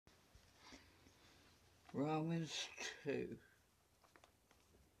Romans 2.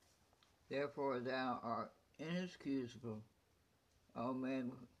 Therefore thou art inexcusable, O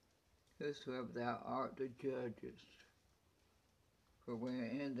man, whosoever thou art that judgest. For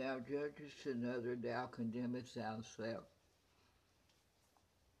wherein thou judgest another, thou condemnest thyself.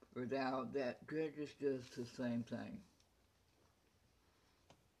 For thou that judgest doest the same thing.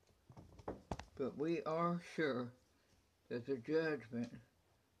 But we are sure that the judgment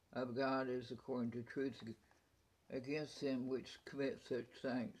of God is according to truth against them which commit such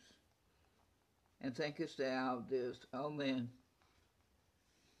things. And thinkest thou this, O man,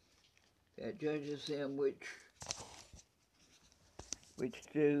 that judges them which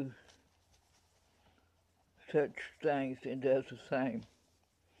do such things and does the same,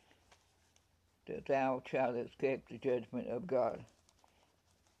 that thou shalt escape the judgment of God?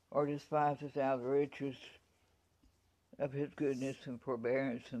 Or despisest thou the riches of his goodness and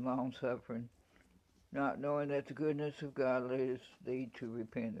forbearance and long-suffering, not knowing that the goodness of God leadeth thee to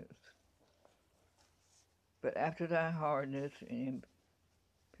repentance? But after thy hardness and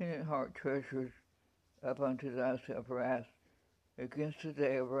impenitent heart treasures up unto thyself wrath against the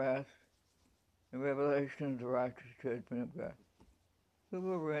day of wrath and revelation of the righteous judgment of God, who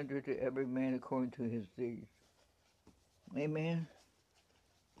will render to every man according to his deeds. Amen.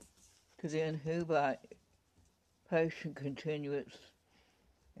 To them who by patient continuance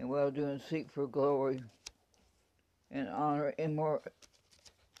and well-doing seek for glory and honor,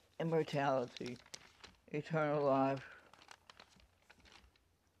 immortality, eternal life.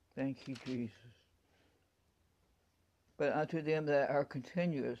 Thank you, Jesus. But unto them that are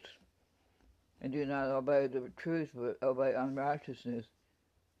continuous and do not obey the truth, but obey unrighteousness,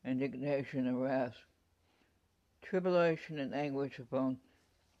 indignation and wrath, tribulation and anguish upon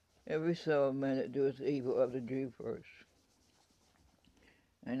every soul of man that doeth evil, of the Jew first,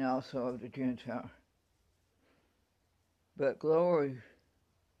 and also of the Gentile. But glory,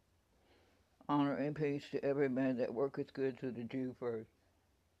 honor, and peace to every man that worketh good, to the Jew first,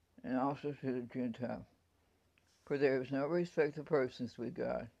 and also to the Gentile. For there is no respect of persons with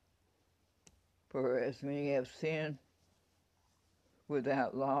God. For as many have sinned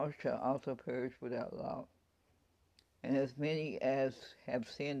without law shall also perish without law. And as many as have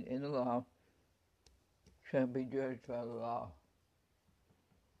sinned in the law shall be judged by the law.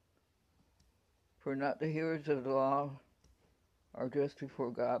 For not the hearers of the law are just before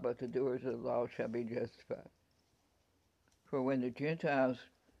God, but the doers of the law shall be justified. For when the Gentiles,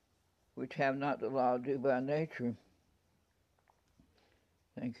 which have not the law, do by nature,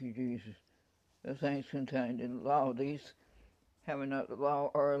 thank you, Jesus, the things contained in the law, these, having not the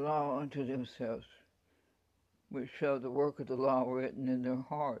law, are a law unto themselves, which show the work of the law written in their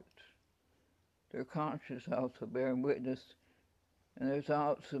hearts, their conscience also bearing witness, and their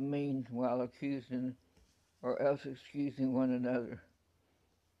thoughts of mean while accusing or else excusing one another.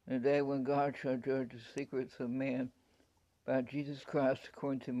 In the day when God shall judge the secrets of men by Jesus Christ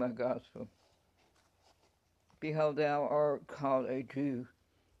according to my gospel. Behold, thou art called a Jew,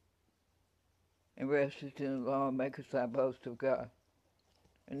 and restest in the law, and makest thy boast of God,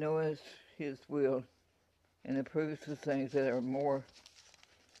 and knowest his will, and approvest the things that are more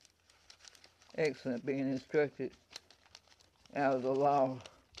excellent, being instructed out of the law.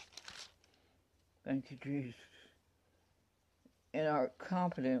 Thank you, Jesus. And art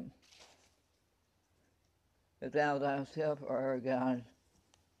confident that thou thyself art a guide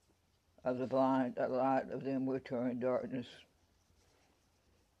of the blind, a light of them which are in darkness,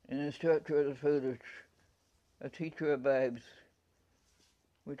 an instructor of the foolish, a teacher of babes,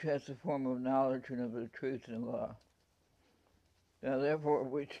 which has the form of knowledge and of the truth and law. Thou therefore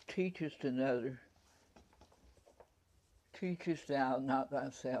which teachest another, teachest thou not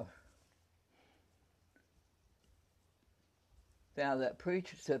thyself. Thou that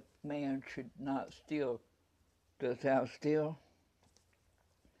preachest that man should not steal, dost thou steal?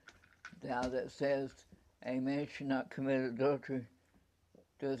 Thou that sayest a man should not commit adultery,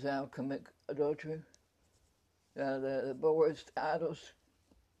 dost thou commit adultery? Thou that abhorrest idols,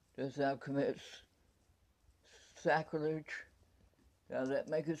 dost thou commit sacrilege? Thou that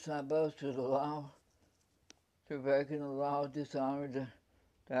makest thy boast of the law, through breaking the law, dishonor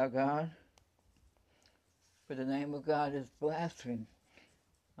thou God? For the name of God is blasphemed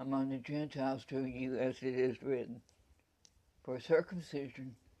among the Gentiles through you, as it is written. For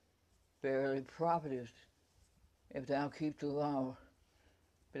circumcision verily profiteth, if thou keep the law.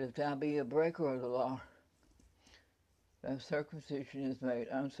 But if thou be a breaker of the law, thy circumcision is made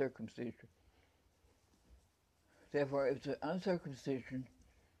uncircumcision. Therefore, if the uncircumcision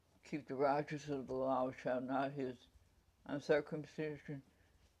keep the righteousness of the law, shall not his uncircumcision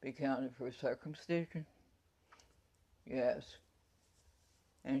be counted for circumcision? Yes.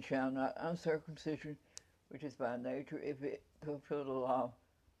 And shall not uncircumcision, which is by nature, if it fulfill the law,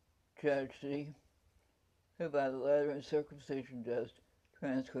 judge thee, who by the letter of circumcision does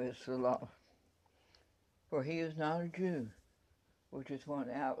transgress the law? For he is not a Jew, which is one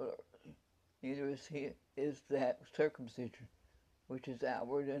outward, neither is that circumcision, which is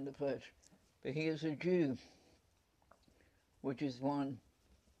outward in the flesh. But he is a Jew, which is one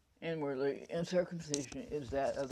inwardly, and circumcision is that of